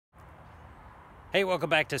Hey, welcome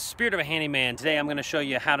back to Spirit of a Handyman. Today I'm going to show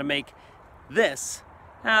you how to make this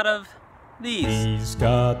out of these. He's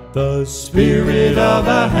got the spirit of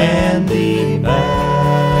a handyman,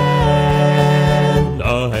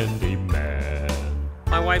 a handyman.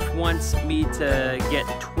 My wife wants me to get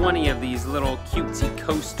 20 of these little cutesy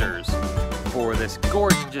coasters for this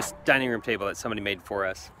gorgeous dining room table that somebody made for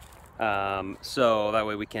us. So that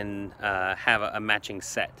way we can have a matching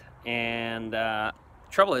set. And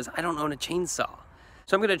trouble is, I don't own a chainsaw.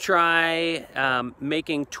 So I'm going to try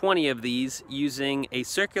making 20 of these using a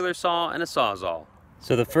circular saw and a sawzall.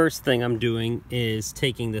 So the first thing I'm doing is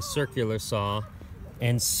taking the circular saw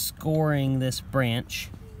and scoring this branch.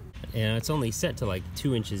 And it's only set to like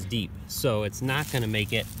 2 inches deep, so it's not going to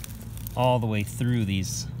make it all the way through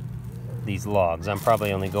these logs. I'm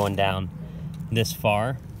probably only going down this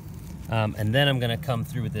far. And then I'm going to come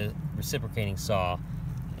through with the reciprocating saw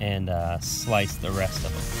and slice the rest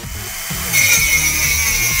of them.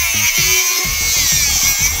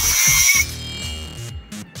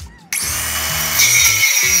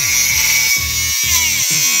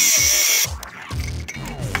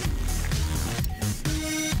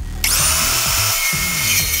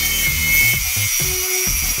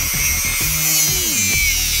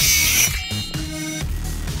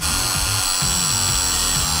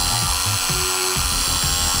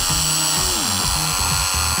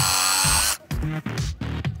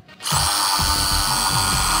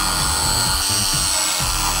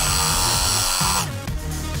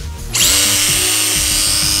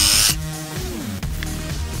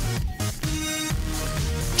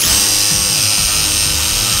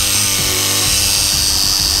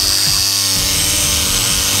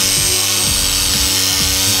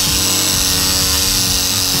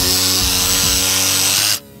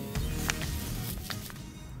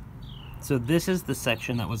 So this is the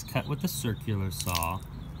section that was cut with the circular saw.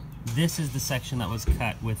 This is the section that was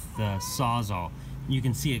cut with the sawzall. You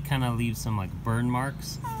can see it kind of leaves some like burn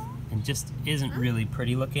marks and just isn't really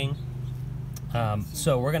pretty looking.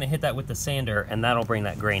 So we're gonna hit that with the sander and that'll bring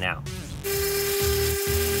that grain out.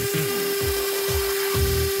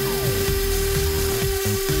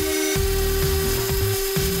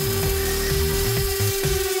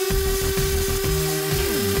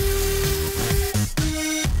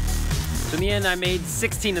 So in the end, I made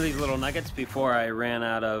 16 of these little nuggets before I ran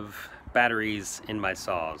out of batteries in my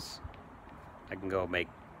saws. I can go make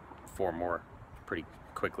 4 more pretty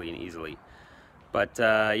quickly and easily. But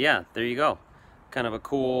yeah, there you go. Kind of a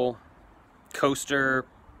cool coaster,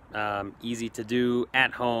 easy to do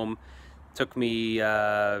at home. Took me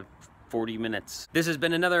 40 minutes. This has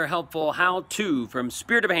been another helpful how-to from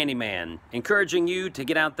Spirit of a Handyman, encouraging you to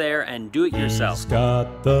get out there and do it yourself. He's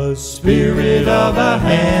got the spirit of a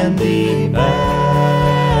handyman,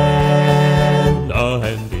 a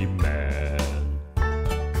handyman.